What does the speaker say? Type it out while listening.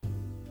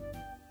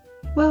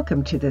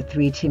Welcome to the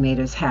Three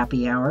Tomatoes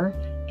Happy Hour,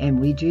 and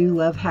we do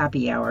love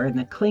happy hour and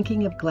the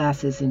clinking of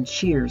glasses and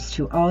cheers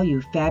to all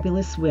you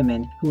fabulous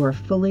women who are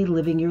fully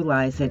living your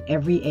lives at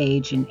every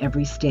age and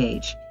every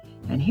stage.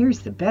 And here's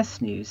the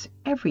best news,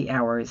 every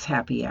hour is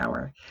happy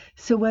hour.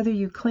 So whether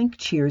you clink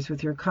cheers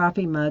with your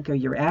coffee mug or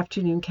your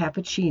afternoon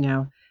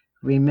cappuccino,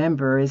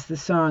 remember, as the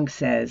song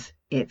says,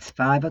 it's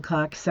 5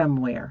 o'clock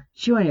somewhere.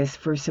 Join us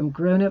for some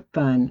grown-up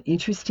fun,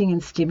 interesting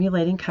and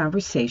stimulating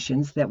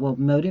conversations that will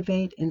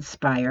motivate,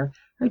 inspire,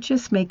 or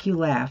just make you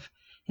laugh.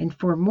 And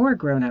for more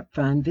grown-up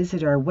fun,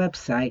 visit our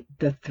website,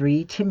 The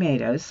Three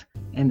Tomatoes,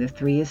 and the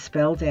three is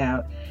spelled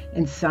out,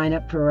 and sign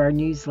up for our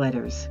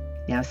newsletters.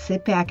 Now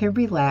sit back and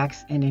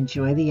relax and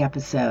enjoy the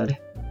episode.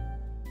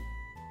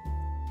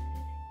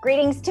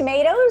 Greetings,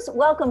 tomatoes.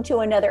 Welcome to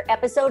another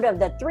episode of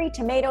the Three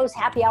Tomatoes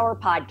Happy Hour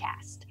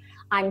podcast.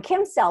 I'm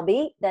Kim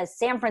Selby, the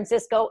San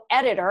Francisco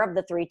editor of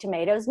the Three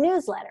Tomatoes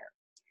newsletter.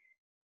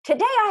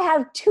 Today I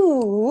have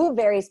two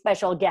very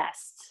special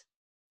guests.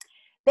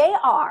 They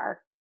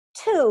are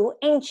two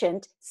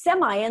ancient,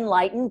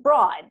 semi-enlightened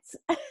broads.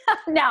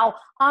 Now,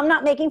 I'm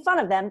not making fun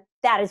of them.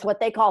 That is what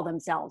they call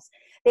themselves.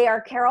 They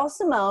are Carol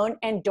Simone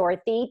and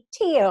Dorothy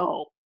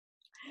Teo.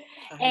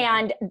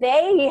 And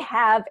they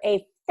have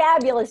a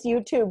fabulous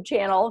YouTube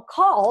channel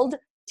called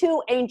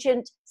Two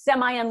Ancient,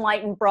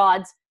 Semi-Enlightened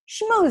Broads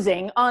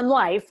Schmoozing on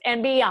Life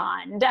and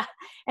Beyond.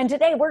 And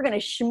today we're going to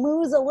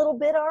schmooze a little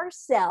bit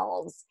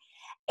ourselves.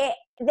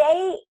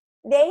 They're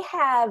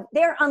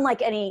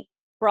unlike any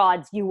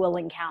broads you will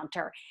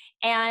encounter.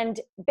 And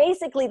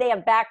basically they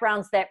have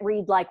backgrounds that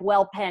read like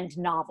well-penned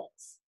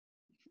novels.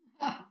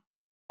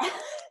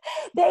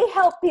 They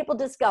help people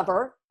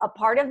discover a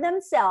part of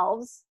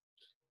themselves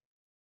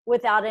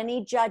without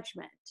any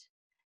judgment.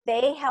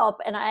 They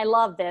help, and I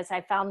love this, I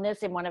found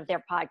this in one of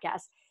their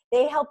podcasts,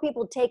 they help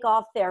people take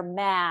off their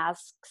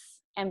masks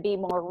and be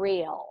more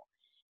real.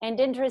 And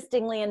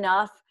interestingly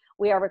enough,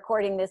 we are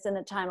recording this in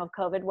the time of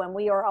COVID when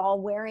we are all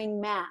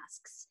wearing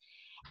masks.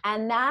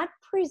 And that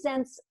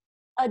presents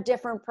a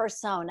different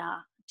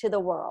persona to the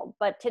world.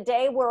 But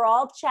today we're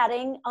all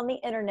chatting on the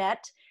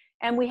internet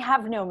and we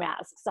have no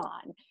masks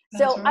on.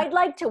 So right. I'd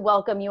like to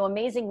welcome you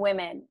amazing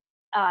women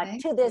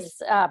to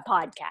this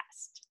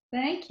podcast.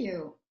 Thank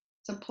you.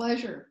 It's a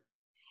pleasure.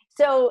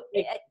 So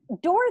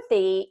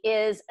Dorothy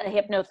is a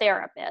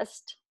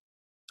hypnotherapist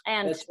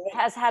and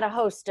has had a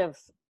host of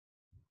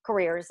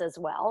careers as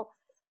well.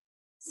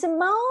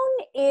 Simone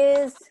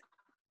is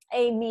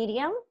a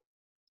medium.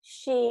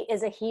 She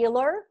is a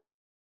healer.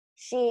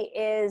 She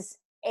is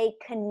a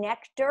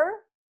connector,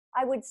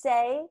 I would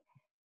say,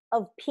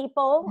 of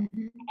people.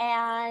 Mm-hmm.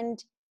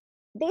 And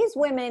these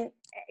women,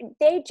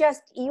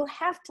 you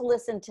have to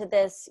listen to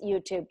this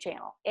YouTube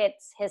channel.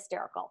 It's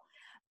hysterical.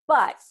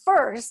 But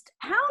first,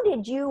 how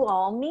did you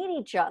all meet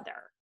each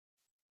other?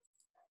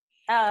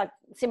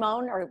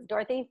 Simone or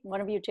Dorothy, one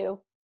of you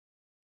two?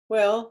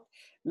 Well,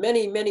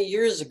 many, many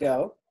years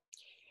ago,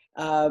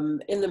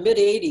 in the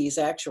mid-'80s,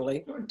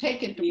 actually,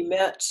 we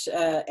met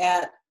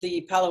at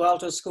the Palo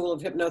Alto School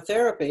of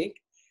Hypnotherapy,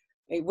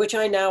 which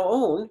I now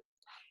own,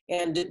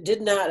 and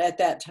did not at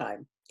that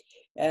time.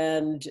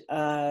 And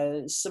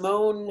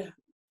Simone,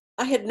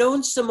 I had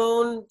known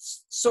Simone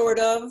sort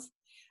of,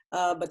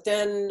 but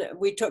then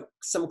we took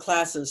some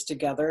classes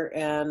together,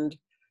 and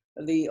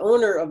the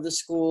owner of the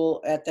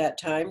school at that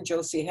time,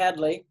 Josie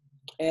Hadley,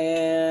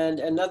 and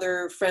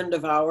another friend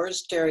of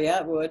ours, Terry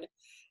Atwood,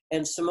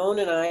 and Simone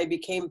and I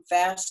became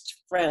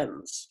fast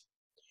friends,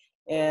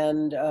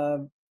 and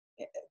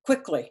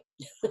quickly.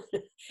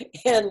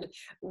 And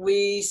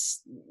we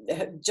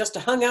just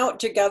hung out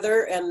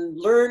together and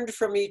learned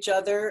from each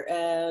other,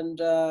 and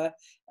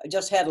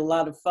just had a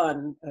lot of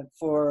fun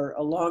for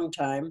a long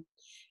time.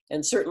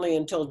 And certainly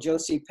until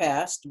Josie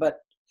passed, but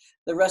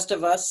the rest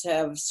of us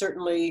have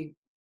certainly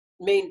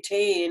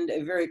maintained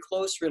a very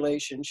close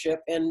relationship,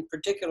 and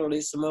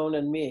particularly Simone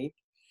and me.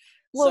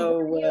 Well,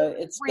 so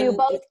it's been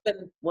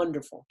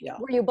wonderful. Yeah.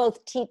 Were you both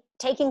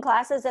taking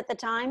classes at the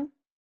time?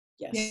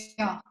 Yes.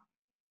 Yeah.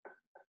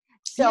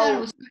 So it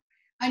was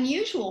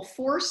unusual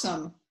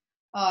foursome.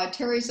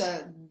 Terry's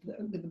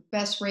the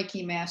best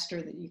Reiki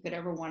master that you could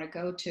ever want to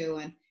go to,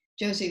 and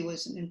Josie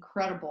was an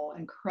incredible,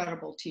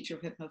 incredible teacher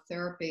of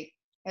hypnotherapy,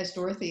 as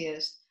Dorothy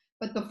is.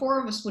 But the four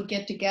of us would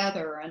get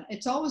together, and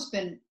it's always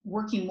been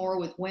working more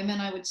with women,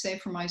 I would say,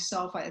 for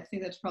myself. I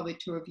think that's probably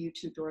true of you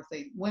too,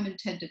 Dorothy. Women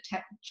tend to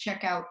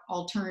check out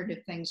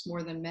alternative things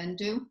more than men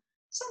do.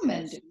 Some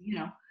men do, you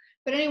know.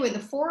 But anyway, the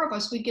four of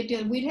us, we'd get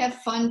together, we'd have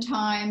fun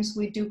times,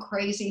 we'd do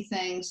crazy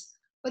things.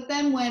 But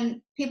then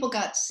when people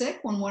got sick,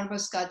 when one of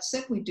us got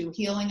sick, we'd do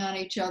healing on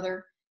each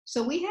other.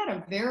 So we had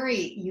a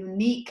very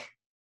unique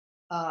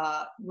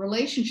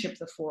relationship,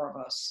 the four of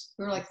us.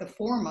 We were like the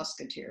four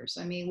musketeers.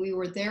 I mean, we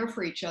were there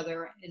for each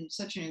other in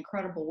such an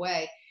incredible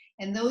way.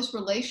 And those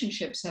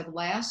relationships have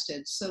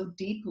lasted so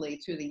deeply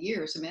through the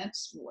years. I mean,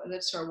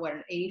 that started, what,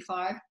 in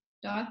 85,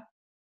 Dot?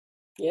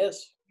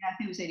 Yes. Yeah, I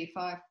think it was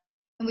 85.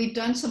 And we've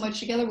done so much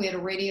together. We had a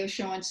radio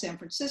show in San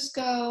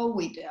Francisco.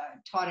 We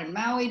taught in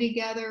Maui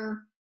together.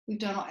 We've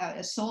done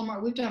at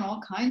Solomar. We've done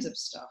all kinds of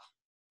stuff.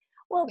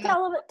 Well,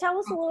 tell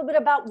us a little bit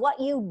about what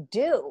you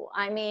do.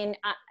 I mean,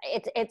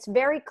 it's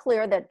very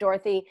clear that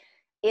Dorothy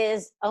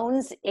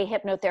owns a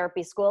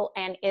hypnotherapy school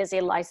and is a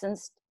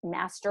licensed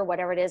master,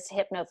 whatever it is,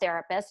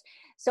 hypnotherapist.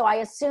 So I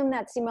assume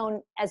that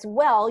Simone as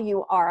well,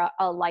 you are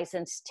a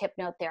licensed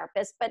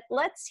hypnotherapist, but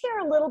let's hear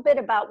a little bit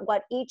about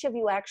what each of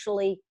you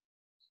actually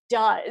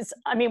does.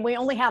 I mean, we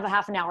only have a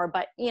half an hour,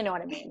 but you know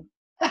what I mean.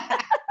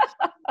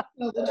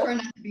 We'll try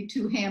not to be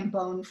too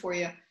ham-boned for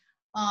you.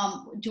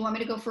 Do you want me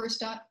to go first,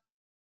 Dot?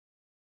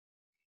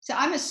 So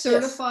I'm a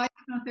certified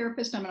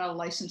hypnotherapist. I'm not a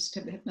licensed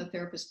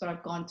hypnotherapist, but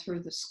I've gone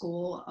through the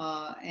school,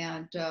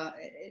 and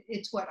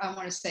it's what I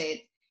want to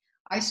say.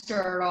 I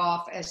started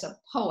off as a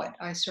poet.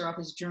 I started off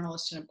as a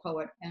journalist and a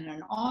poet and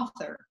an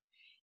author.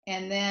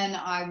 And then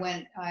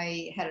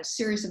I had a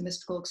series of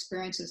mystical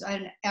experiences. I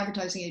had an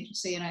advertising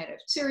agency, and I had a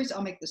series,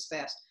 I'll make this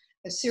fast,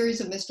 a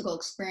series of mystical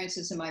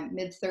experiences in my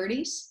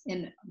mid-30s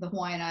in the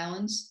Hawaiian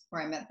Islands,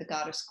 where I met the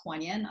goddess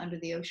Kuan Yin under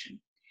the ocean.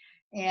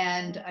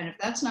 And if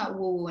that's not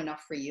woo-woo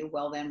enough for you,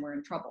 well, then we're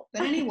in trouble.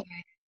 But anyway,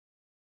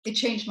 it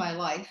changed my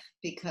life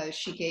because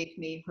she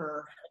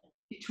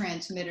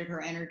transmitted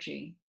her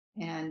energy,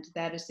 and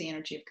that is the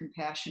energy of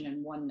compassion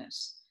and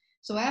oneness.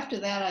 So after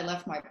that, I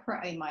left my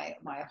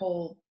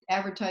whole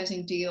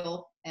advertising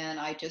deal, and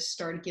I just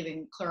started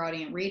giving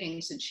clairaudient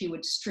readings, and she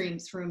would stream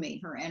through me,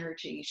 her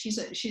energy. She's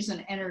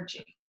an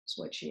energy, is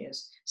what she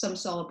is. Some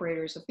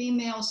celebrator is a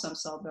female, some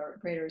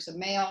celebrator is a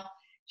male.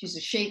 She's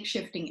a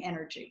shape-shifting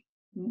energy.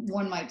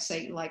 One might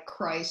say like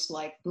Christ,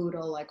 like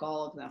Buddha, like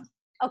all of them.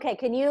 Okay,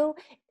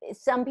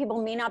 some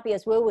people may not be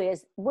as woo-woo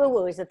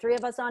as the three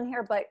of us on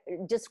here, but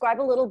describe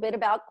a little bit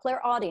about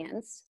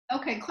clairaudience.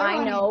 Okay,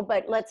 clairaudience. I know,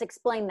 but let's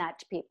explain that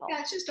to people.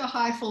 Yeah, it's just a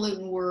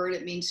highfalutin word.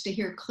 It means to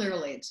hear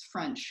clearly. It's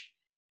French,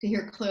 to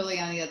hear clearly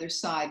on the other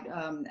side.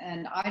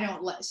 And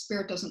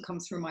spirit doesn't come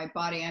through my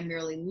body. I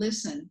merely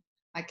listen,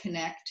 I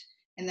connect.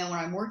 And then when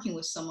I'm working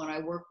with someone, I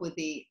work with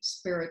the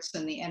spirits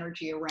and the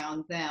energy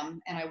around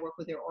them, and I work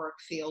with their auric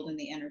field and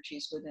the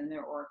energies within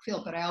their auric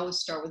field. But I always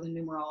start with a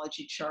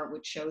numerology chart,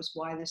 which shows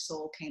why the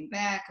soul came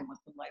back and what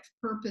the life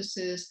purpose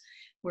is,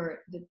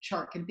 where the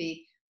chart can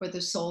be, where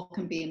the soul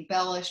can be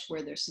embellished,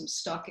 where there's some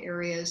stuck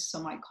areas.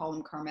 Some might call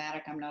them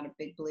karmatic. I'm not a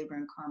big believer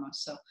in karma.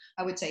 So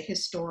I would say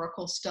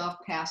historical stuff,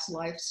 past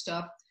life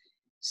stuff.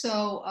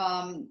 So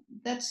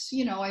that's,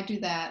 I do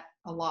that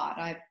a lot.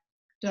 I've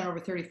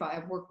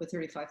worked with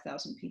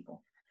 35,000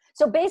 people.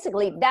 So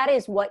basically that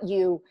is what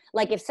you,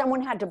 like if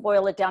someone had to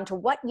boil it down to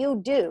what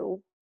you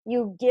do,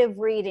 you give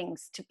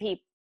readings to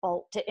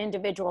people, to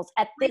individuals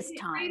at this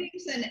time.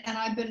 Readings, and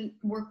I've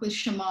worked with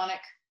shamanic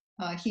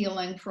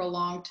healing for a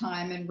long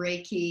time, and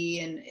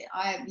Reiki, and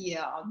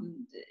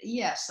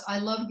yes, I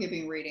love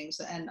giving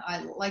readings, and I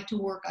like to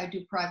work, I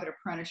do private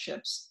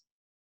apprenticeships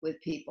with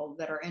people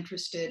that are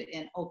interested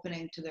in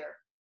opening to their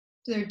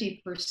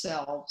deeper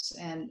selves.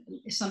 And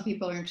some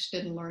people are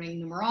interested in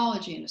learning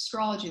numerology and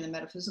astrology and the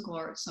metaphysical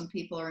arts. Some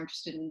people are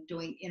interested in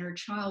doing inner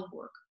child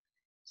work.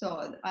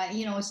 So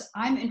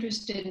I'm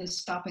interested in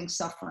stopping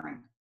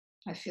suffering.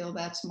 I feel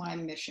that's my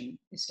mission,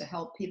 is to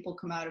help people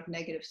come out of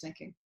negative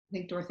thinking. I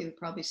think Dorothy would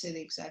probably say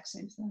the exact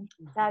same thing.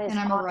 That is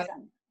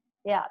awesome.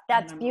 Yeah,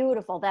 that's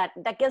beautiful. That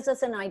gives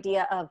us an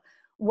idea of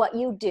what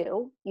you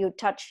do. You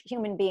touch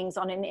human beings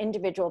on an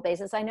individual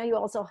basis. I know you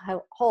also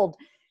hold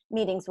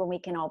meetings when we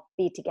can all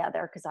be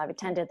together, because I've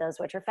attended those,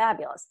 which are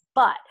fabulous.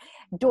 But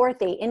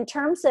Dorothy, in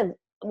terms of,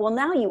 well,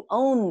 now you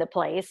own the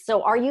place.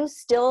 So are you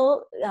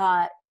still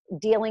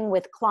dealing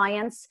with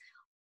clients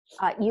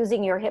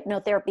using your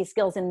hypnotherapy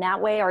skills in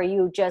that way? Or are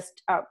you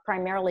just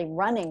primarily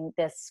running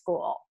this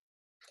school?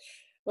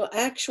 Well,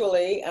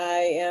 actually,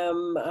 I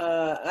am.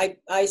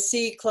 I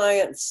see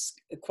clients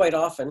quite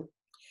often,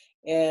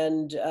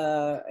 and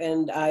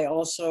I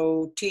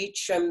also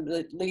teach. I'm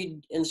the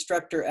lead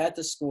instructor at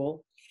the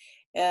school.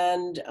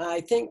 And I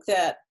think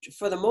that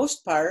for the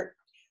most part,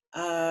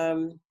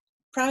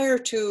 prior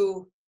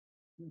to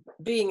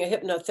being a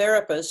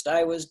hypnotherapist,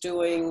 I was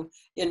doing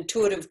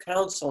intuitive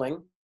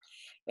counseling.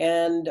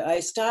 And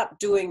I stopped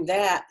doing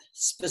that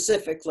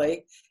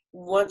specifically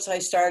once I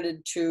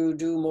started to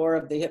do more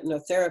of the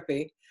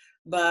hypnotherapy.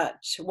 But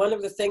one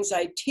of the things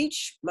I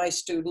teach my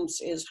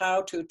students is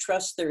how to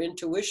trust their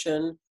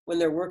intuition when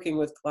they're working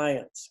with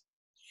clients.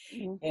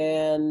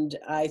 And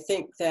I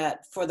think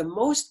that for the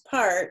most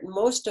part,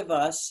 most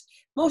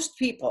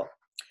people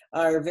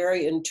are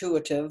very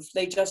intuitive.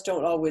 They just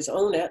don't always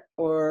own it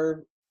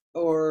or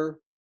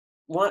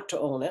want to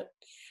own it,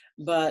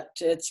 but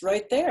it's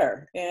right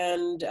there.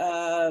 And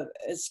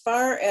as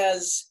far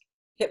as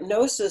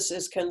hypnosis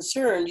is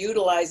concerned,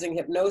 utilizing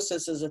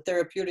hypnosis as a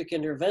therapeutic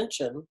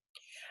intervention,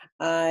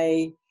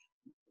 I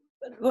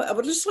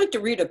would just like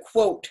to read a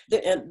quote,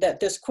 that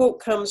this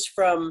quote comes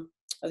from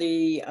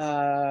the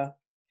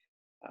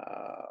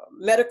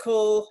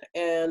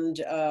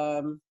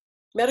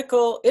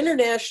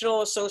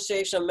International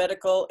Association of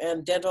Medical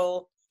and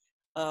Dental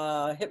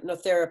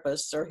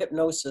Hypnotherapists, or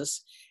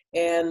hypnosis,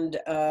 and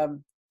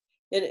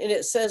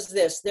it says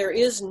this: there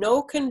is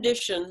no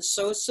condition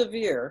so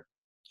severe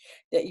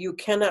that you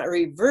cannot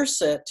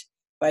reverse it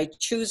by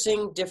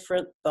choosing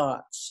different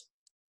thoughts.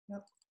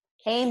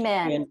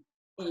 Amen.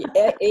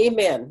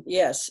 Amen.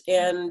 Yes,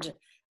 and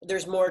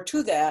there's more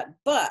to that,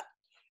 but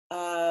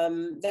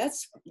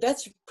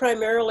that's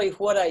primarily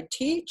what I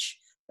teach.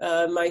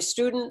 My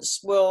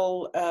students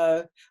will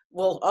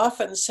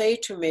often say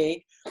to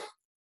me,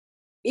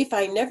 if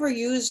I never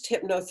used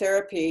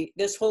hypnotherapy,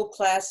 this whole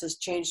class has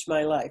changed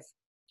my life.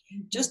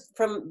 Mm-hmm. Just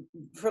from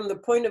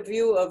the point of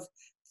view of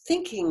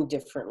thinking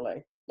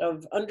differently,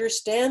 of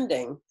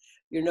understanding,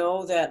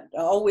 that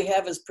all we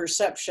have is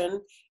perception,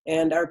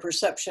 and our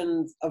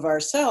perception of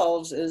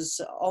ourselves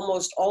is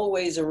almost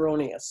always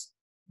erroneous.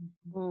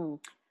 Mm-hmm.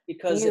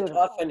 Because Beautiful. It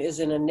often is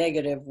in a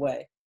negative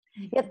way.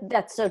 Yep,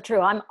 that's so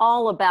true. I'm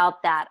all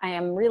about that. I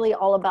am really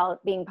all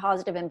about being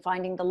positive and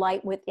finding the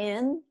light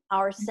within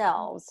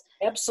ourselves.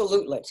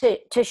 Absolutely.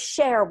 To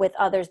share with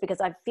others,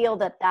 because I feel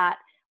that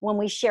when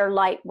we share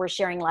light, we're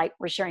sharing light,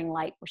 we're sharing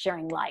light, we're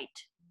sharing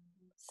light.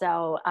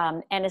 So,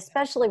 and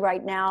especially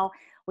right now,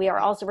 we are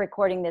also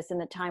recording this in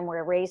the time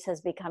where race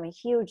has become a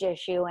huge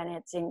issue, and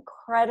it's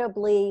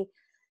incredibly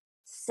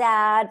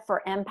sad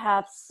for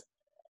empaths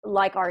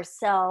like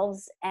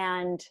ourselves,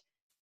 and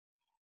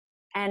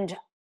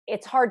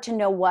it's hard to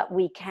know what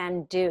we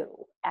can do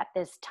at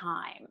this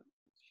time,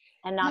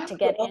 and not to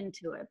get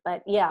into it,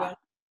 but yeah.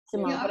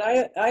 But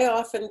I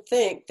often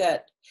think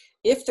that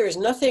if there's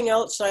nothing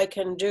else I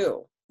can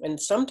do, and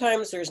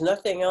sometimes there's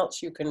nothing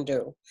else you can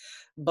do,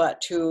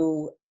 but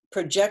to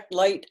project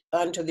light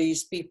onto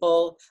these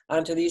people,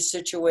 onto these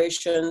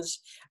situations,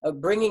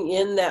 bringing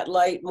in that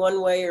light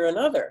one way or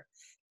another.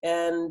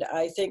 And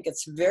I think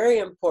it's very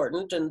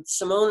important, and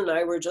Simone and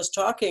I were just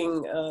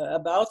talking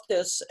about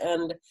this,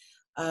 and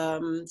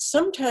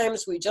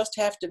sometimes we just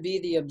have to be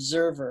the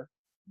observer,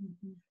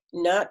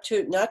 mm-hmm. not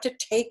to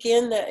take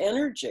in that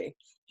energy,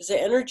 because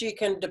the energy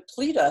can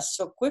deplete us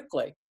so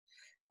quickly.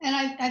 And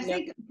I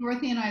think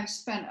Dorothy and I have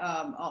spent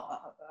a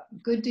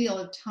good deal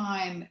of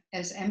time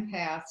as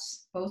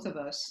empaths, both of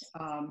us,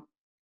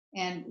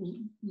 and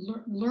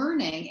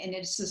learning, and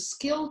it's a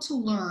skill to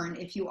learn,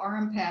 if you are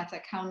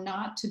empathic, how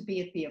not to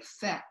be at the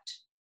effect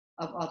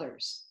of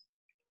others.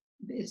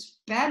 It's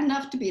bad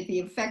enough to be at the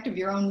effect of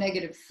your own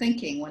negative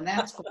thinking when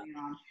that's going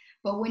on,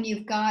 but when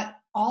you've got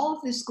all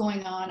of this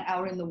going on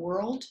out in the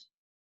world,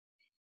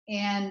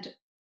 and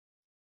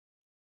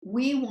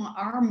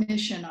our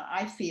mission,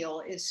 I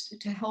feel, is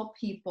to help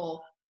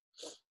people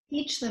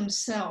teach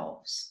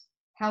themselves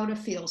how to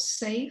feel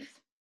safe,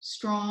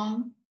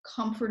 strong,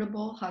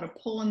 comfortable, how to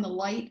pull in the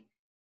light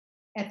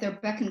at their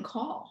beck and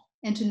call,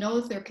 and to know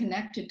that they're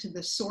connected to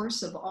the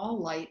source of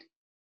all light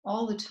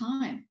all the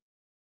time.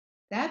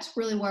 That's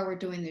really why we're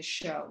doing this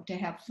show, to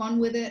have fun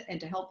with it and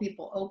to help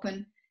people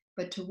open,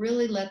 but to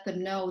really let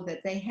them know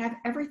that they have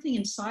everything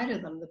inside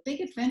of them. The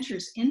big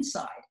adventure's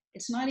inside.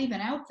 It's not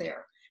even out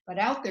there, but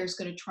out there is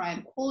going to try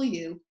and pull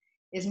you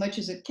as much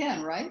as it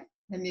can, right?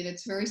 I mean,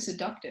 it's very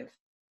seductive.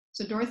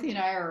 So Dorothy and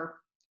I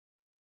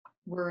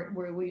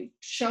we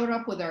showed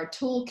up with our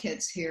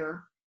toolkits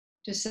here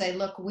to say,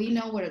 look, we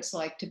know what it's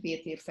like to be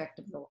at the effect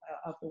of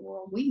the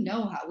world. We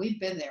know how, we've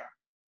been there.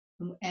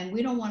 And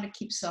we don't want to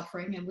keep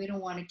suffering, and we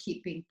don't want to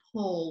keep being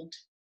pulled,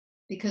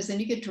 because then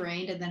you get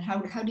drained, and then how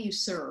do you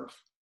serve?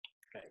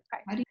 Right.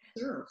 How do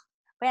you serve?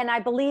 And I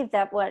believe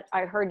that what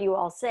I heard you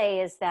all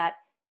say is that,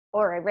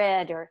 or I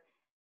read, or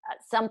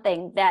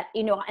something that,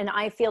 and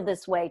I feel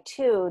this way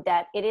too,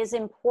 that it is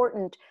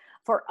important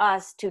for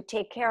us to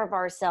take care of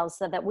ourselves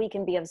so that we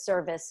can be of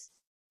service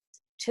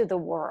to the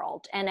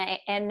world. And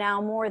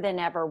now more than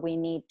ever, we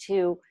need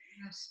to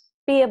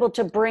be able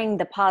to bring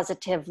the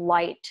positive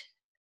light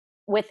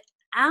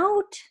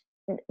without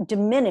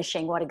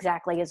diminishing what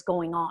exactly is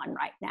going on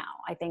right now.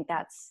 I think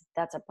that's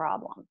a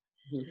problem.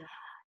 Mm-hmm.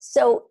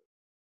 So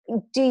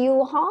do you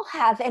all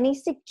have any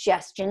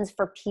suggestions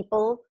for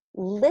people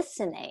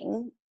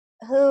listening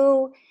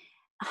who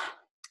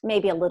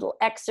maybe a little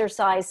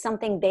exercise,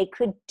 something they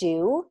could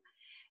do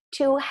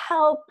to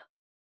help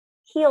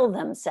heal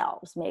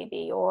themselves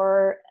maybe,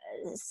 or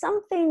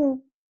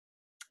something,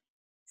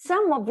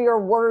 some of your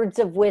words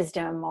of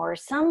wisdom, or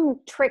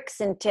some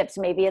tricks and tips?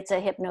 Maybe it's a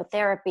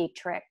hypnotherapy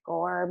trick,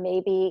 or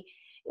maybe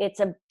it's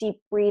a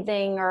deep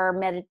breathing or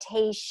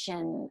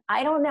meditation.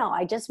 I don't know.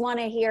 I just want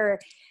to hear,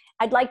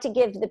 I'd like to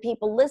give the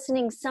people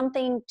listening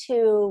something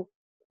to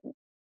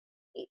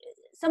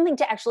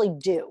actually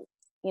do,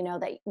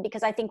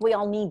 because I think we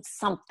all need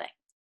something.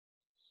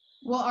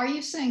 Well, are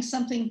you saying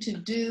something to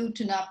do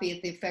to not be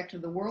at the effect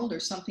of the world,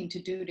 or something to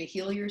do to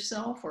heal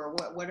yourself, or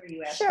what are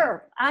you asking?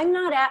 Sure. I'm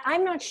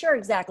not sure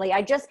exactly.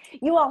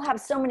 You all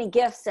have so many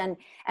gifts and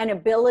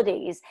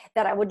abilities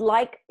that I would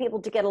like people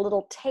to get a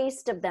little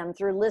taste of them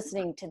through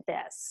listening to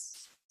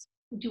this.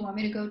 Do you want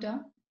me to go,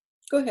 Doug?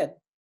 Go ahead.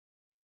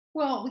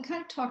 Well, we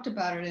kind of talked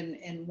about it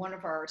in one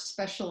of our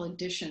special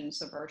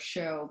editions of our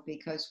show,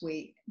 because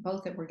we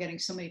both were getting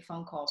so many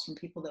phone calls from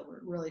people that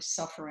were really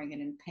suffering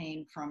and in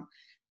pain from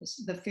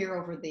the fear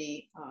over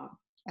the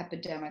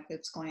epidemic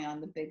that's going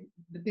on,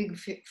 the big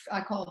fear,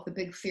 I call it the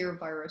big fear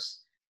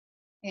virus.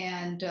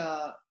 And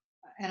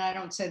I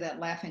don't say that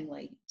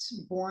laughingly. It's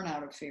born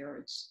out of fear.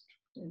 It's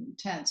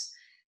intense.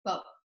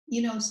 But,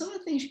 some of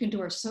the things you can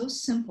do are so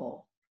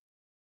simple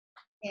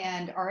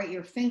and are at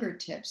your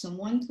fingertips. And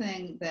one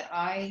thing that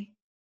I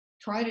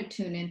try to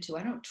tune into,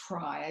 I don't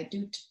try,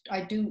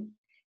 I do,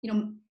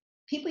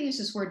 people use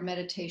this word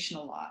meditation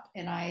a lot.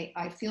 And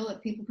I feel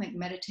that people think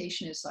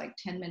meditation is like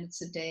 10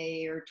 minutes a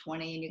day or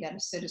 20, and you got to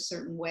sit a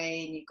certain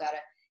way and you've got to,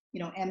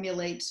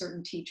 emulate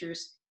certain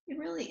teachers. It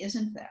really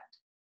isn't that.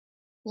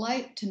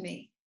 To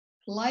me,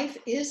 life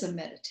is a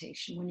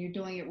meditation when you're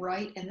doing it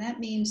right. And that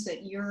means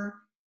that you're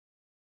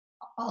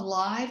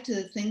alive to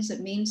the things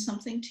that mean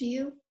something to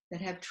you,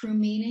 that have true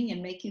meaning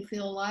and make you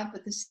feel alive.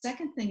 But the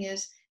second thing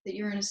is that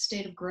you're in a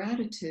state of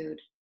gratitude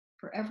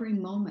for every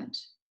moment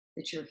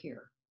that you're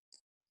here.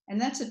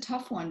 And that's a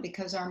tough one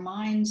because our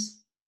minds,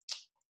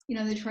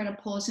 they try to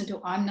pull us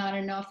into, I'm not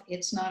enough,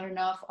 it's not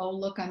enough, oh,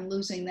 look, I'm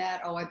losing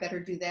that, oh, I better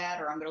do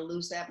that, or I'm going to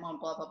lose that one,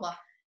 blah, blah, blah.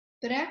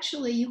 But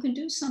actually, you can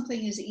do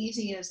something as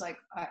easy as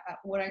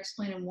what I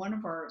explained in one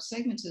of our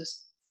segments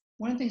is,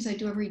 one of the things I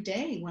do every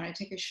day when I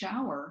take a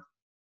shower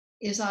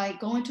is I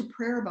go into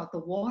prayer about the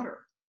water.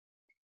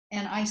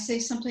 And I say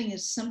something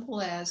as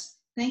simple as,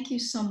 thank you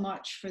so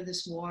much for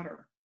this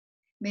water.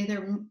 May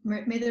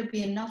there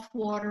be enough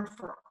water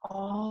for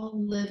all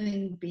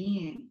living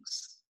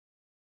beings.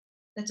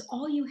 That's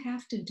all you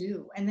have to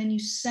do. And then you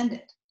send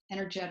it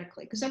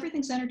energetically, because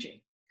everything's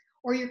energy.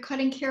 Or you're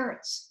cutting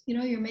carrots,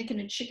 you're making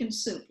a chicken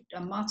soup,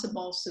 a matzo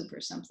ball soup or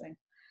something.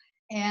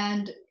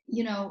 And,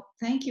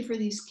 thank you for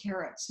these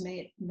carrots.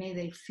 May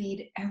they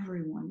feed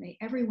everyone. May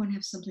everyone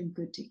have something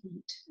good to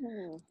eat.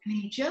 I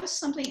mean, just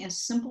something as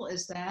simple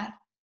as that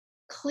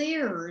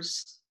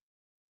clears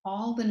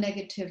all the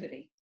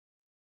negativity.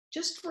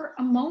 Just for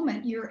a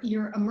moment,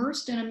 you're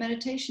immersed in a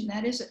meditation.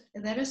 That is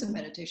a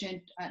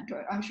meditation.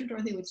 I'm sure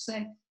Dorothy would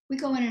say, we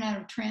go in and out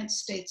of trance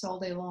states all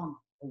day long.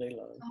 All day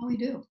long. That's all we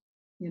do,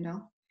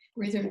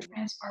 We're either in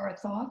trance by our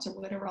thoughts or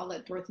whatever. I'll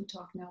let Dorothy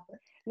talk now. But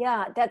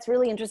yeah, that's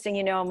really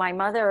interesting. My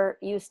mother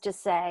used to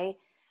say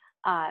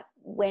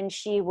when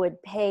she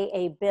would pay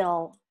a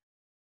bill,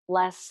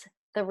 bless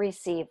the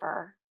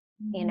receiver.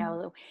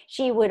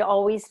 She would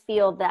always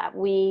feel that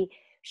we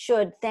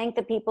should thank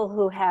the people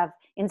who have,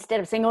 instead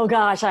of saying, oh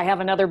gosh, I have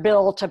another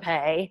bill to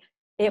pay,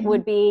 it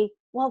would be,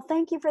 well,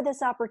 thank you for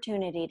this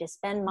opportunity to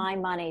spend my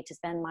money, to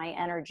spend my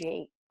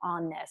energy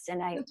on this.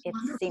 And it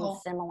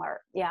seems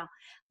similar. Yeah.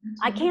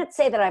 I can't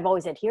say that I've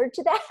always adhered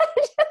to that.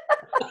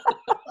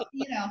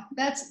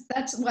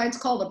 That's why it's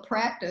called a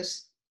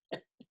practice.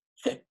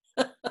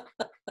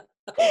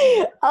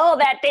 Oh,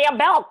 that damn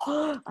bell.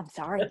 I'm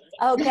sorry.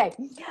 Okay.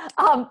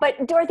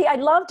 But Dorothy, I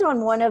loved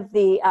on one of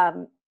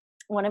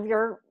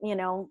your,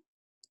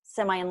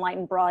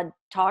 semi-enlightened broad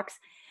talks,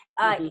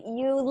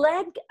 you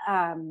led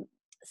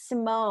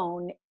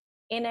Simone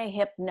into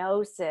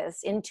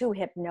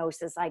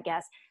hypnosis, I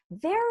guess,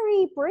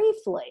 very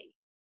briefly.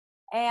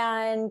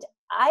 And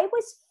I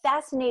was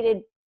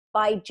fascinated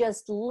by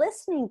just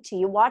listening to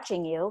you,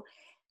 watching you,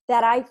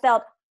 that I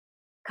felt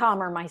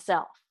calmer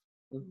myself.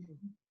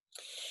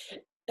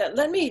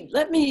 Let me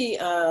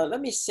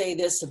say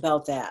this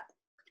about that.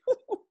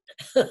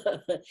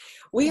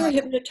 We are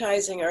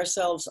hypnotizing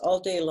ourselves all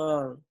day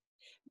long,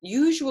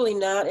 usually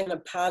not in a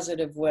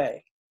positive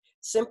way,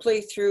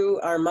 simply through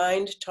our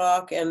mind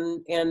talk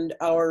and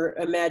our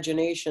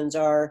imaginations,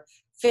 our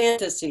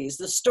fantasies,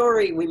 the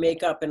story we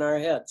make up in our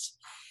heads.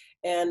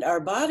 And our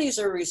bodies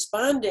are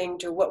responding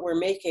to what we're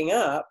making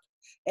up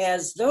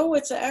as though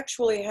it's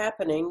actually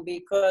happening,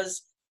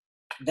 because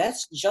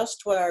that's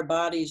just what our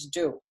bodies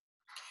do.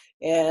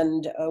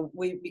 And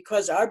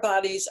because our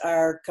bodies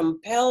are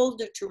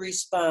compelled to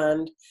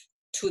respond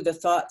to the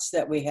thoughts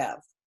that we have.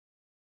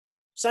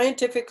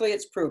 Scientifically,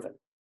 it's proven.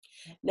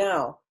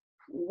 Now,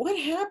 what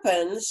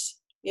happens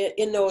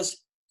in those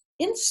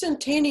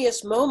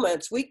instantaneous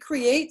moments? We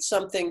create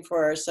something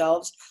for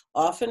ourselves,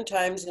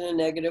 oftentimes in a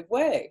negative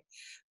way.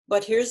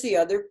 But here's the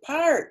other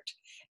part.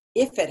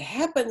 If it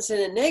happens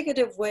in a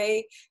negative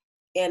way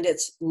and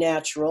it's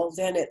natural,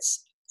 then it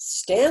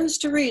stands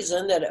to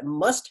reason that it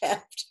must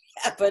have to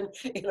happen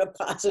in a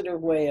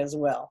positive way as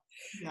well.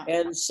 Yeah.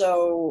 And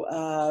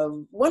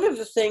so one of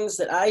the things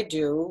that I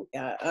do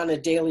on a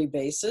daily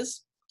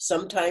basis,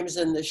 sometimes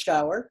in the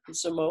shower,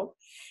 Simone,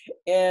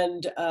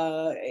 and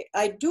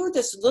I do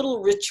this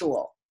little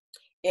ritual,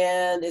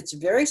 and it's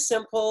very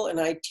simple, and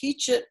I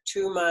teach it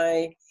to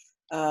my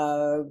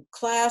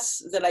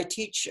class that I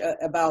teach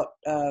about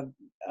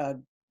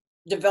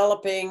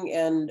developing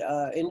and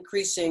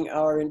increasing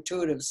our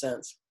intuitive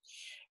sense.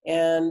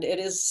 And it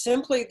is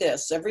simply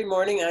this. Every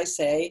morning I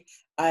say,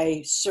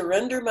 I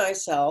surrender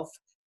myself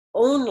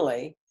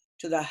only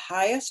to the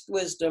highest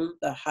wisdom,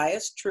 the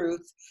highest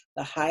truth,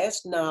 the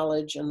highest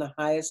knowledge, and the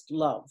highest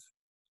love,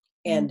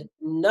 and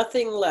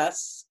nothing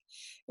less.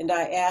 And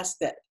I ask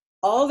that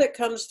all that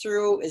comes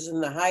through is in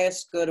the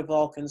highest good of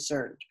all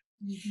concerned.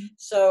 Mm-hmm.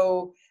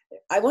 So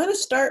I want to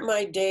start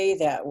my day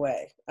that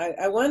way.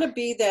 I want to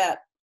be that,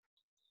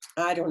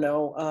 I don't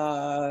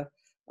know,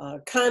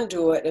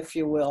 conduit, if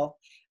you will,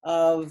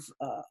 of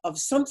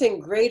something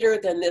greater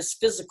than this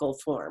physical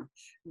form,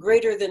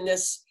 greater than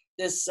this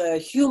this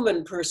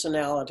human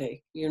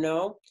personality, you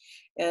know,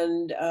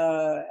 and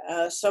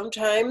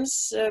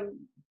sometimes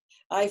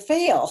I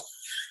fail.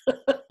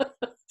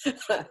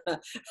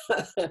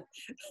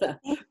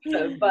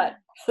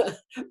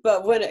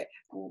 but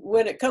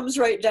when it comes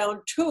right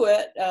down to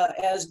it,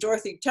 as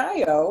Dorothy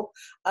Tayo,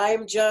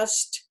 I'm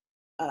just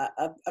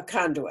a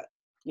conduit,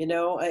 you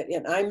know,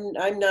 and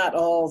I'm not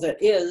all that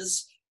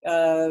is,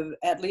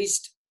 at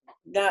least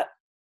not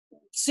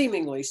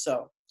seemingly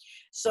so.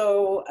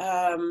 So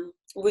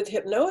with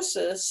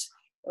hypnosis,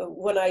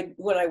 when I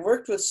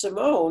worked with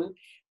Simone,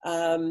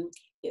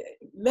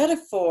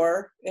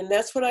 metaphor, and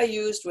that's what I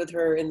used with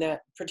her in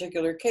that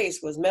particular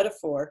case, was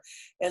metaphor.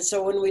 And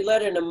so when we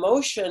let an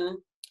emotion,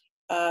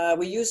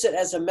 we use it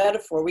as a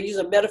metaphor. We use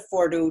a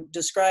metaphor to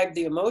describe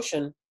the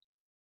emotion.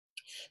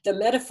 The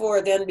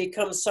metaphor then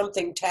becomes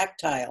something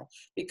tactile,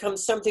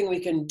 becomes something we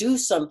can do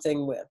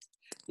something with,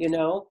 you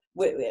know.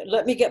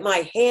 Let me get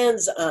my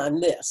hands on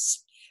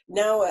this.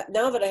 Now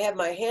that I have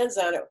my hands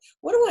on it,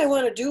 what do I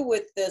want to do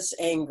with this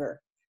anger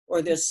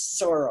or this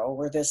sorrow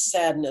or this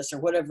sadness or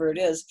whatever it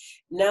is?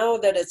 Now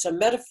that it's a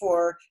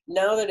metaphor,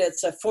 now that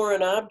it's a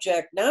foreign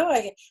object, now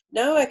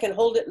I can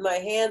hold it in my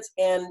hands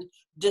and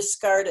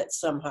discard it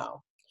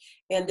somehow,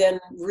 and then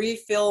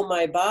refill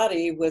my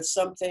body with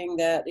something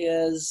that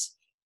is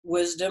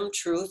wisdom,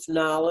 truth,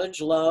 knowledge,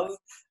 love,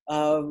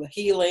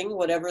 healing,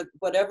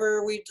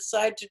 whatever we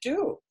decide to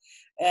do.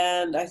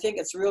 And I think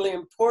it's really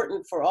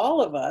important for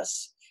all of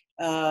us,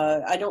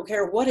 I don't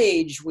care what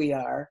age we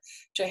are,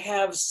 to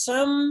have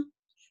some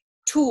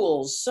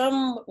tools,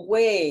 some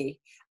way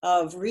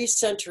of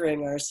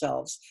recentering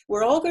ourselves.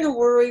 We're all going to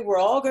worry. We're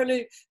all going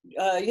to,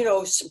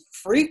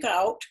 freak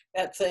out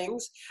at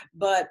things.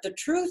 But the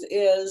truth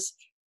is,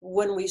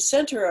 when we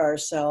center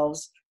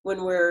ourselves,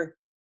 when we're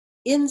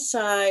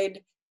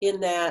inside in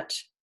that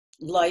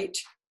light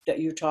that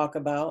you talk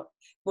about,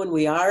 when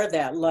we are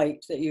that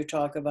light that you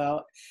talk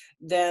about,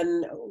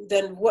 then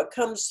what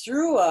comes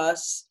through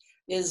us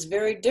is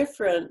very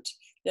different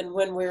than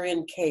when we're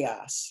in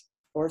chaos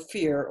or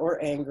fear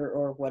or anger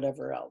or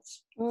whatever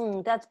else.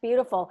 That's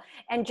beautiful.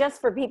 And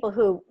just for people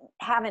who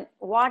haven't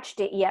watched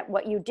it yet,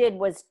 what you did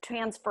was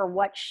transfer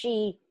what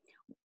she,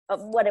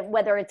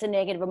 whether it's a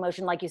negative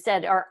emotion, like you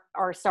said,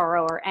 or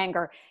sorrow or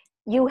anger,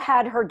 you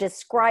had her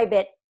describe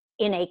it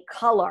in a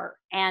color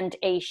and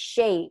a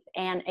shape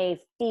and a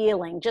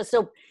feeling, just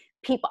so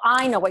people,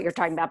 I know what you're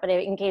talking about, but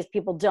in case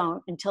people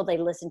don't until they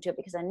listen to it,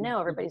 because I know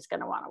everybody's going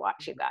to want to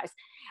watch you guys.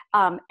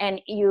 And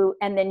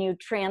then you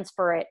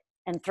transfer it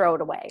and throw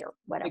it away or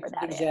whatever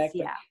that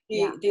exactly.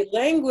 is. The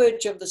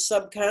language of the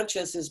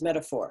subconscious is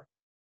metaphor.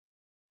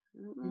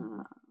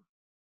 Mm-hmm.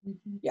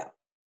 Yeah.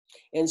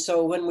 And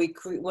so when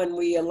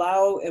we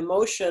allow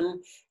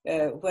emotion,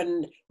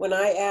 when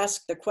I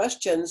ask the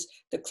questions,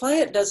 the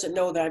client doesn't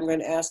know that I'm going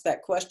to ask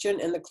that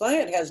question, and the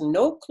client has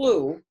no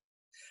clue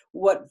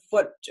what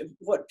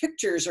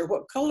pictures or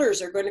what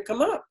colors are going to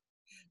come up.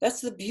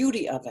 That's the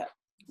beauty of it.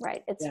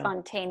 Right. It's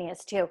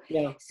spontaneous too.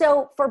 Yeah.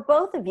 So for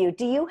both of you,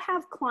 do you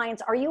have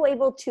clients, are you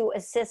able to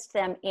assist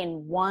them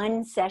in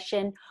one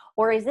session,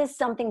 or is this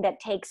something that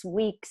takes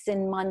weeks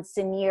and months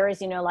and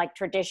years, like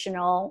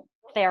traditional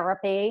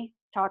therapy,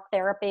 talk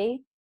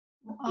therapy?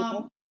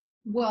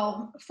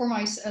 Well, for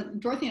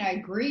Dorothy and I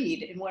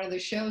agreed in one of the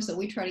shows that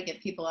we try to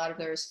get people out of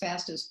there as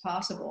fast as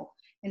possible.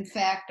 In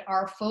fact,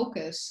 our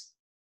focus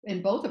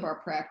in both of our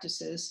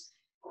practices,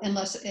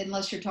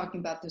 unless you're talking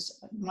about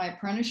this, my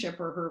apprenticeship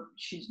or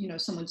she's,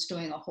 someone's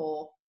doing a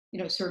whole,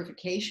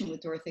 certification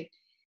with Dorothy,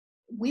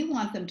 we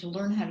want them to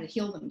learn how to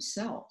heal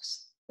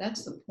themselves.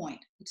 That's the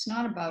point. It's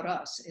not about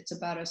us. It's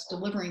about us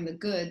delivering the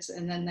goods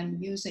and then them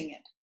using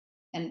it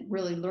and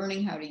really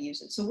learning how to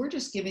use it. So we're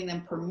just giving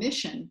them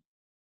permission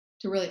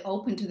to really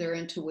open to their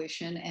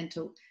intuition and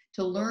to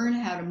learn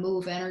how to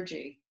move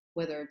energy,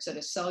 whether it's at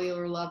a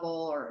cellular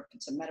level or if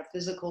it's a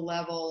metaphysical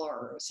level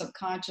or a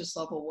subconscious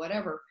level,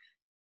 whatever.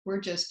 We're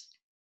just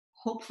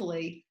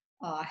hopefully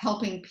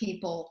helping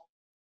people,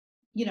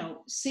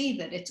 see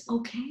that it's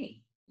okay.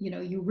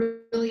 You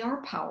really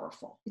are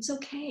powerful. It's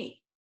okay.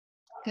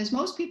 Because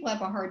most people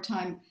have a hard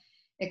time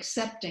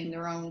accepting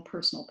their own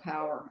personal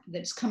power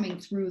that's coming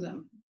through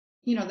them.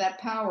 That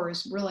power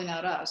is really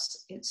not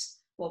us. It's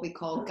what we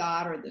call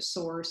God or the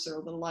source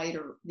or the light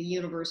or the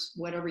universe,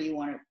 whatever you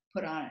want to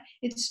put on it.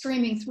 It's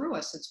streaming through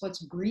us. It's what's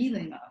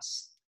breathing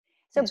us.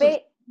 So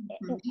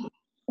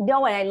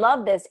no, and I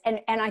love this.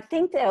 And I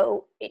think,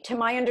 though, to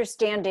my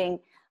understanding,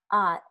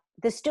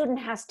 the student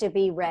has to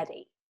be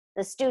ready.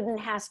 The student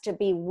has to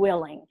be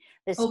willing.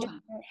 The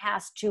student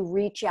has to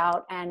reach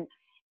out and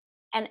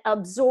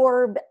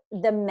absorb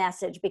the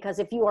message, because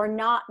if you are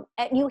not,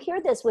 and you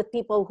hear this with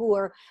people who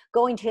are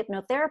going to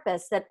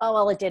hypnotherapists that,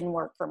 it didn't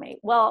work for me.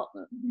 Well,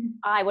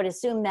 I would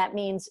assume that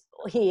means,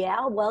 you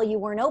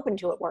weren't open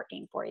to it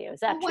working for you. Is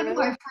that true? One of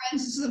my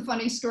friends, this is a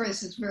funny story.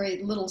 This is a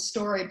very little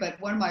story, but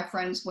one of my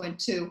friends went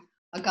to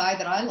a guy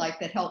that I like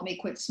that helped me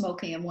quit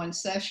smoking in one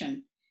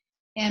session.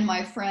 And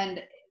my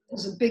friend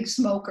is a big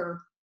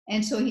smoker.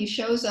 And so he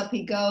shows up,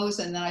 he goes,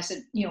 and then I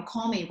said,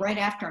 call me right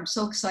after. I'm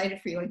so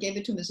excited for you. I gave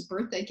it to him as a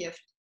birthday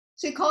gift.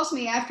 So he calls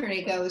me after and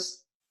he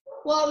goes,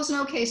 well, it was an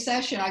okay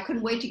session. I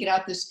couldn't wait to get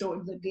out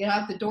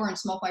the door and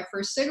smoke my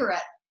first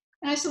cigarette.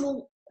 And I said,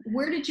 well,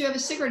 where did you have a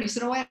cigarette? He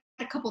said, oh, I had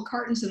a couple of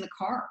cartons in the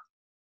car.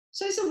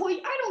 So I said, well,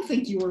 I don't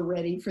think you were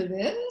ready for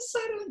this.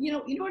 I don't, you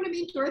know what I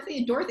mean, Dorothy?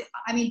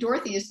 And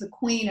Dorothy is the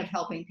queen of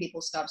helping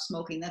people stop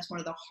smoking. That's one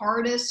of the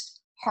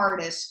hardest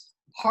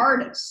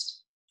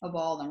of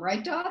all of them.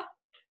 Right, Dot?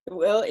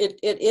 Well, it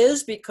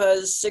is,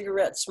 because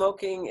cigarette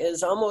smoking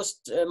is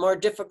almost more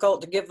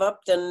difficult to give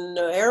up than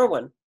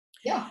heroin.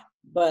 Yeah.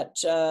 But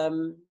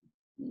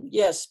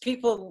yes,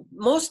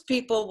 most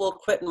people will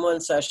quit in one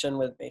session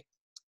with me.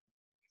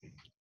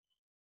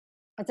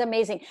 It's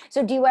amazing.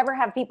 So do you ever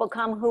have people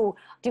come who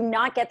do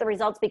not get the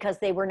results because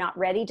they were not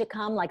ready to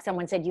come? Like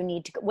someone said, you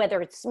need to,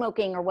 whether it's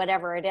smoking or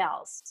whatever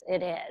else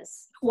it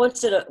is.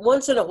 Once in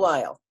a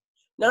while.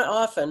 Not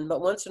often,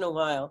 but once in a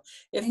while.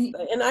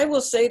 And I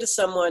will say to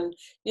someone,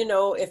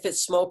 if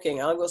it's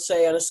smoking, I will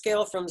say on a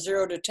scale from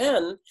 0 to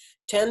 10,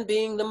 10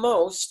 being the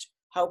most,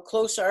 how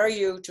close are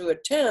you to a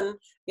 10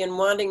 in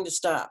wanting to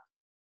stop?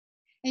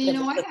 And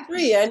I have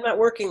 3, I'm not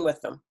working with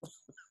them.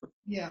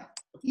 Yeah,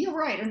 you're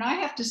right. And I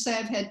have to say,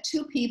 I've had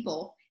 2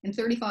 people in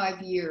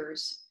 35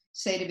 years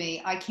say to me,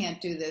 I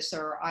can't do this,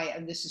 or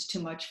this is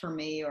too much for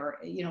me, or,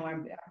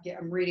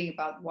 I'm reading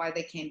about why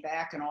they came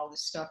back and all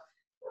this stuff.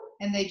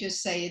 And they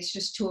just say, it's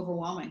just too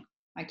overwhelming.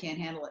 I can't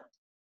handle it.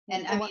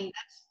 And I mean,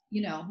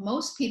 that's,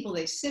 most people,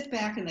 they sit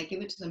back and they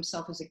give it to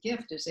themselves as a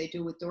gift, as they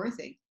do with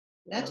Dorothy.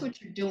 That's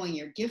what you're doing.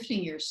 You're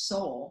gifting your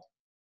soul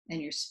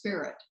and your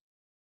spirit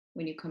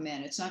when you come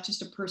in. It's not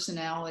just a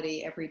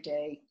personality,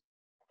 everyday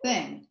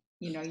thing.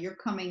 You're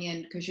coming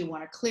in because you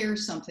want to clear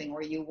something,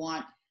 or you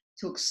want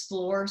to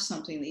explore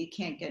something that you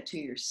can't get to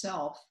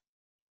yourself,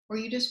 or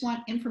you just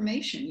want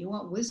information. You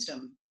want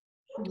wisdom.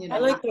 I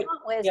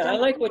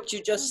like what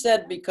you just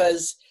said,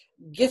 because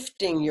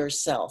gifting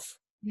yourself.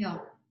 Yeah.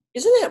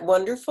 Isn't that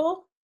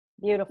wonderful?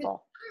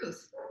 Beautiful. It's the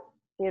truth.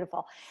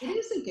 Beautiful. It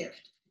is a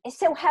gift.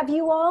 So have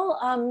you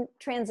all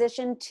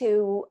transitioned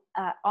to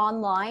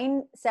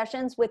online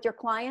sessions with your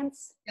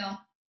clients? Yeah.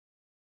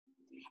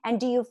 And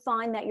do you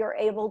find that you're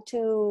able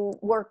to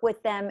work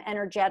with them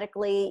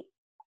energetically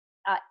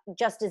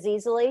just as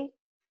easily?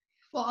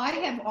 Well, I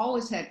have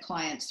always had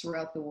clients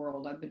throughout the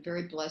world. I've been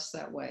very blessed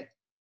that way.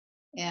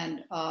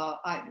 And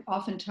I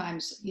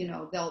oftentimes,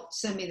 they'll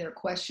send me their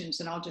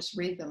questions and I'll just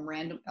read them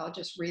I'll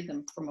just read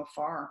them from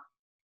afar.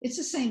 It's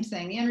the same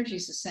thing. The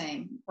energy's the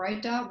same, right,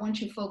 Dot?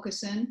 Once you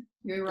focus in,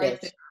 you're right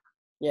there.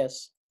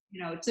 Yes.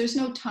 There's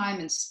no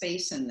time and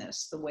space in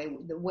this, the way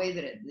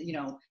that it,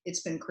 it's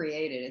been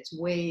created. It's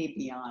way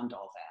beyond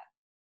all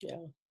that.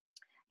 Yeah.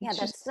 Yeah,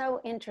 that's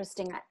so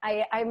interesting.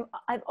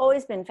 I've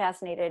always been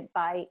fascinated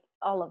by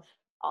all of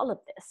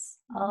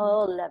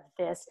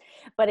this,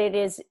 but it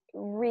is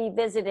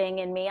revisiting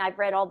in me. I've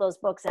read all those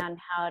books on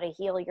how to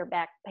heal your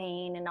back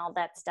pain and all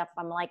that stuff.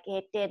 I'm like,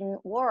 it didn't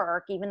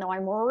work, even though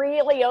I'm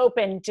really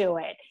open to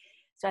it.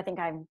 So I think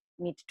I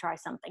need to try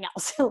something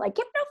else, like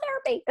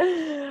hypnotherapy.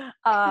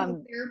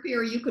 Therapy,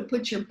 or you could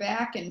put your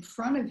back in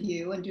front of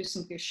you and do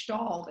some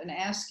gestalt and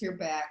ask your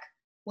back,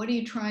 what are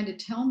you trying to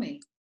tell me?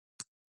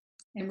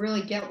 And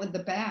really get with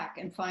the back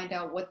and find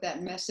out what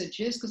that message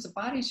is, because the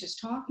body's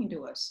just talking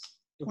to us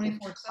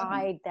 24/7.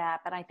 Tried that,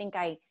 but I think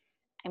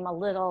I'm a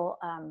little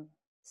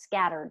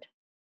scattered.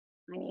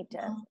 I need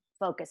to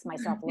focus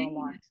myself a little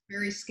more. It's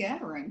very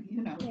scattering,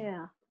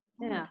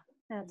 Yeah,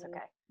 that's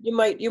okay.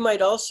 You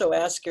might also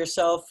ask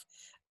yourself,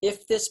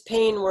 if this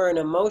pain were an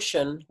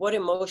emotion, what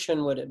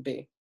emotion would it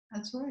be?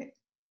 That's right.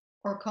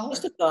 Or color.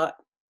 Just a thought.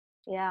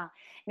 Yeah.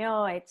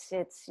 No, it's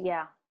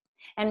yeah.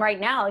 And right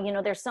now,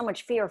 there's so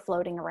much fear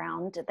floating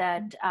around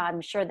that I'm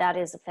sure that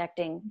is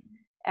affecting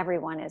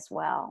everyone as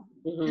well.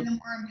 Mm-hmm. And the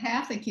more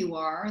empathic you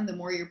are, and the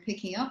more you're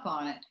picking up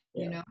on it,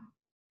 Yeah.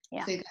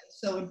 So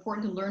it's so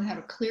important to learn how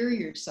to clear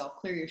yourself,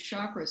 clear your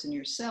chakras and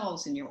your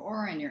cells and your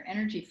aura and your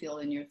energy field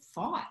and your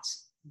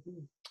thoughts.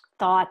 Mm-hmm.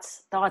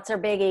 Thoughts are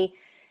biggie.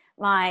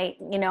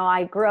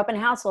 I grew up in a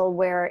household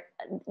where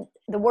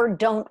the word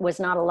don't was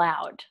not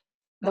allowed.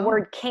 The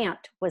word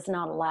can't was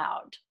not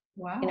allowed.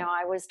 Wow.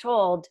 I was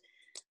told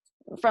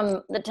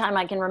from the time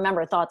I can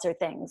remember, thoughts are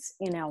things,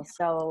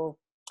 so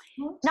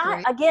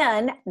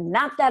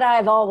not that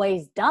I've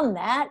always done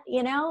that,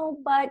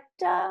 but,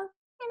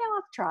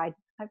 I've tried.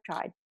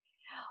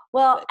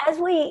 Well, as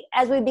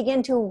we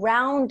begin to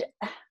round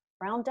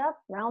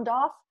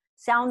off,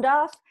 sound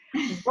off,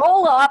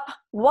 roll up,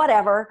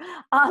 whatever,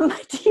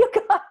 do you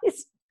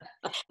guys,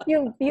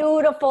 you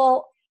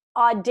beautiful,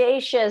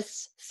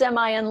 audacious,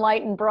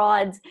 semi-enlightened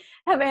broads,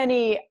 have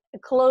any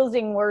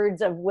closing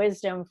words of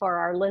wisdom for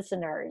our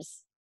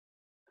listeners?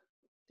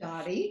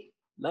 Dottie?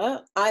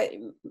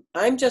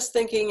 I'm just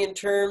thinking in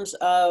terms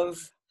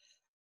of,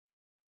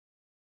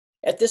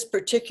 at this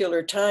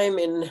particular time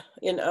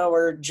in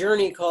our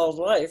journey called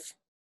life,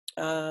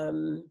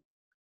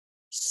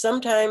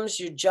 sometimes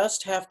you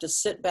just have to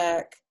sit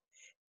back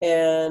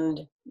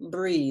and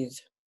breathe.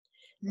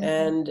 Mm-hmm.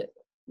 And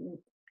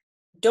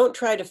don't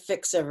try to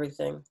fix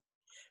everything.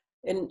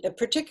 And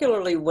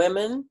particularly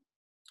women,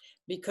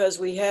 because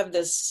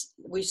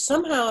we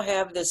somehow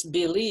have this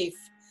belief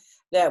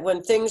that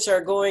when things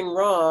are going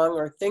wrong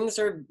or things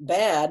are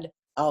bad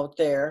out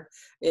there,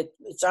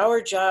 it's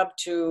our job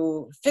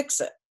to fix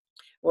it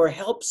or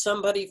help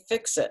somebody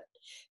fix it.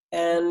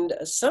 And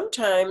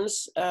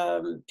sometimes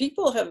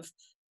people have,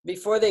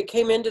 before they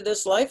came into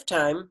this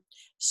lifetime,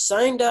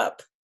 signed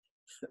up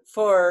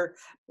for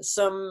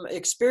some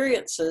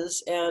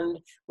experiences, and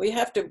we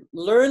have to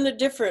learn the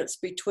difference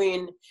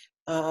between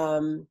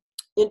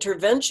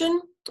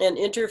intervention and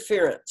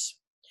interference.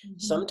 Mm-hmm.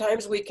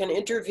 Sometimes we can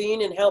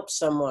intervene and help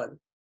someone.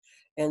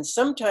 And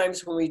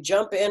sometimes when we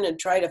jump in and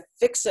try to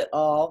fix it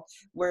all,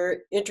 we're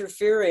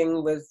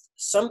interfering with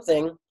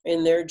something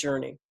in their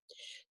journey.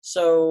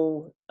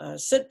 So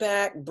sit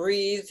back,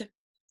 breathe,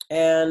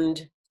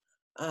 and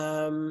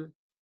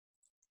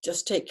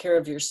just take care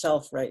of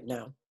yourself right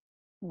now.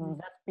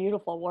 That's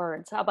beautiful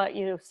words. How about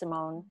you,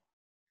 Simone?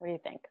 What do you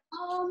think?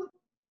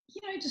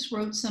 I just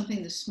wrote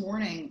something this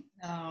morning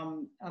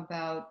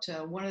about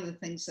one of the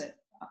things that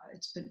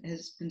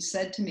has been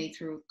said to me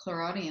through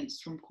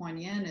clairaudience from Kuan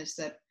Yin is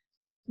that,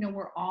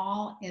 we're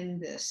all in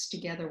this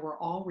together. We're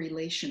all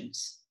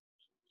relations.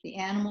 The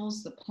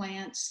animals, the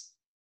plants,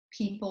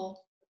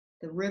 people,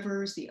 the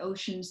rivers, the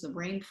oceans, the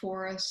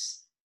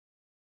rainforests,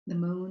 the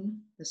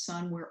moon, the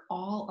sun, we're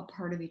all a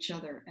part of each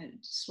other. And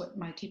it's what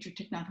my teacher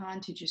Thich Nhat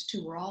Hanh teaches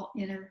too. We're all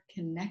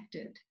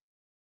interconnected.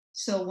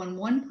 So when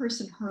one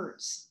person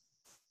hurts,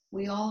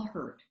 we all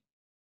hurt.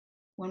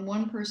 When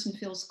one person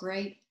feels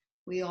great,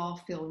 we all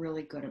feel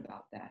really good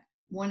about that.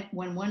 When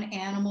one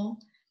animal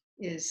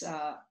is,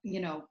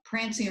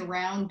 prancing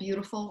around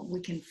beautiful,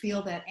 we can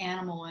feel that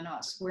animal in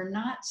us. We're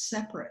not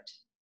separate.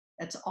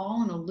 That's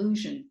all an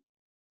illusion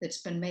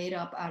that's been made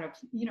up out of,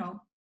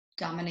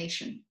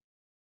 domination.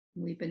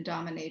 We've been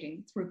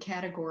dominating through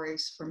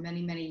categories for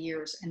many, many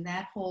years, and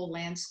that whole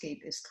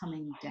landscape is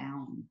coming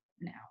down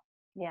now.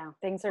 Yeah,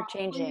 things are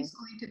changing.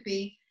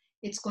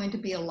 It's going to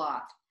be a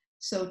lot.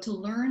 So to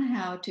learn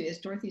how to, as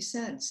Dorothy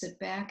said, sit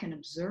back and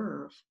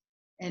observe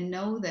and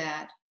know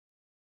that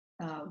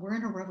we're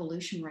in a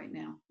revolution right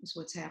now is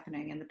what's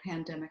happening, and the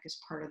pandemic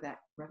is part of that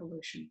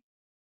revolution.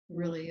 It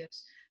really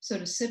is. So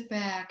to sit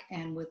back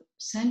and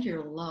send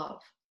your love,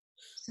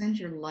 send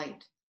your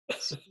light,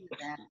 stay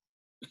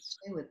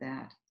with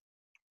that.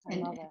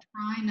 And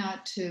try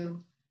not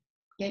to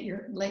let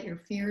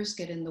your fears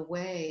get in the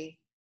way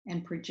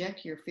and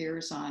project your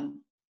fears on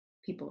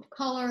people of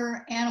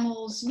color,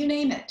 animals, you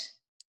name it.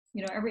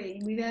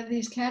 We have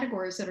these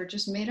categories that are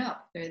just made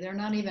up. They're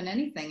not even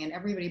anything, and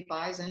everybody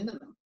buys into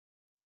them.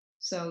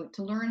 So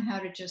to learn how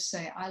to just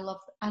say, I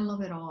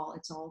love it all.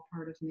 It's all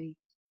part of me.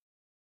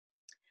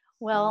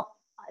 Well,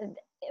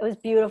 it was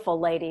beautiful,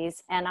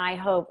 ladies. And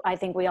I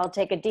think we all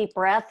take a deep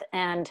breath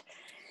and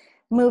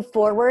move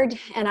forward.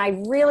 And I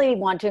really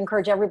want to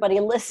encourage everybody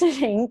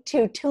listening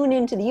to tune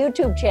into the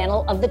YouTube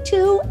channel of the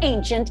two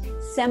ancient,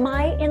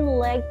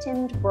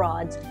 semi-enlightened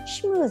broads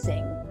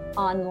schmoozing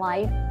on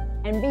life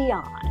and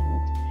beyond.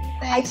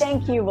 Thanks. I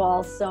thank you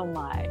all so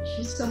much. It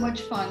was so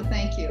much fun.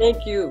 Thank you.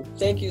 Thank you.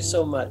 Thank you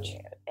so much.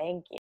 Thank you.